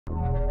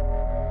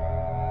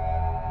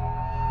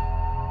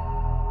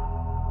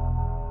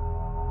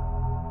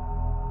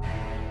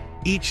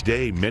Each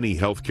day, many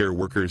healthcare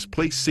workers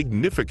place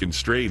significant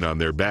strain on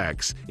their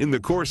backs in the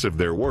course of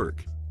their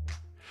work.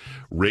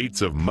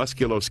 Rates of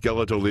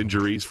musculoskeletal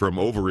injuries from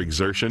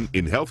overexertion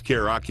in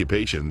healthcare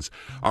occupations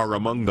are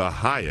among the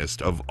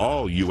highest of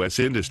all U.S.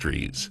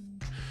 industries.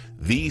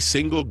 The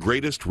single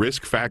greatest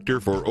risk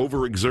factor for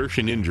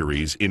overexertion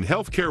injuries in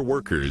healthcare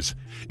workers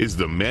is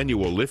the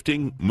manual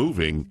lifting,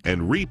 moving,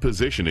 and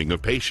repositioning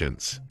of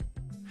patients.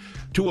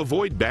 To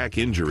avoid back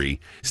injury,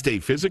 stay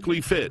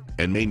physically fit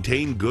and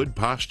maintain good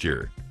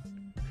posture.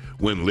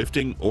 When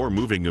lifting or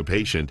moving a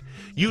patient,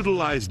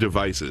 utilize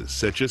devices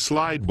such as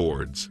slide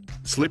boards,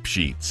 slip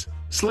sheets,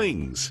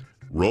 slings,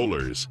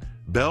 rollers,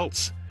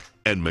 belts,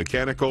 and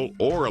mechanical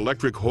or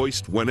electric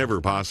hoist whenever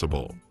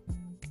possible.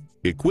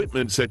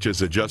 Equipment such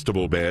as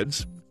adjustable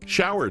beds,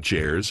 shower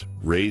chairs,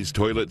 raised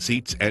toilet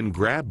seats, and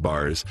grab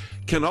bars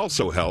can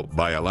also help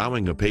by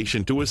allowing a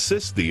patient to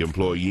assist the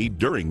employee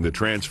during the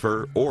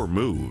transfer or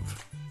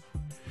move.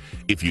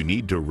 If you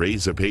need to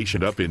raise a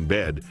patient up in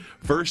bed,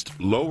 first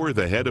lower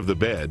the head of the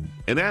bed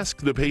and ask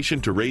the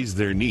patient to raise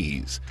their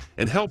knees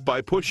and help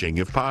by pushing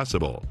if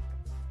possible.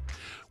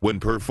 When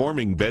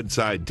performing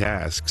bedside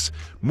tasks,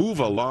 move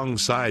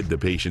alongside the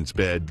patient's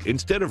bed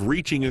instead of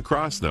reaching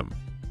across them.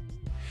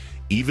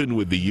 Even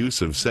with the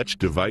use of such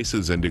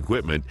devices and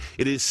equipment,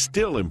 it is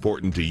still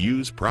important to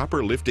use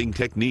proper lifting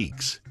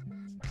techniques.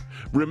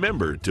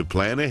 Remember to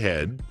plan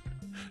ahead,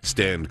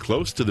 stand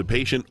close to the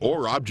patient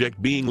or object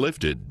being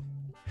lifted.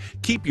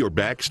 Keep your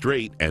back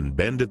straight and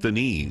bend at the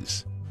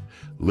knees.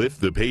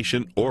 Lift the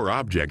patient or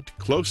object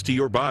close to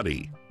your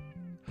body.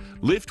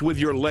 Lift with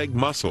your leg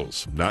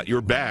muscles, not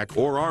your back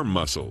or arm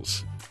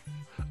muscles.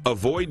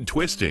 Avoid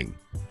twisting,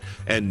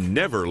 and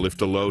never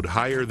lift a load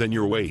higher than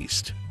your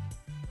waist.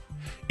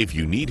 If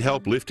you need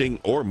help lifting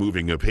or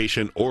moving a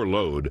patient or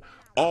load,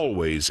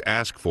 always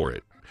ask for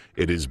it.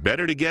 It is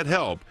better to get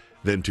help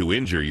than to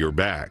injure your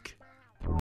back.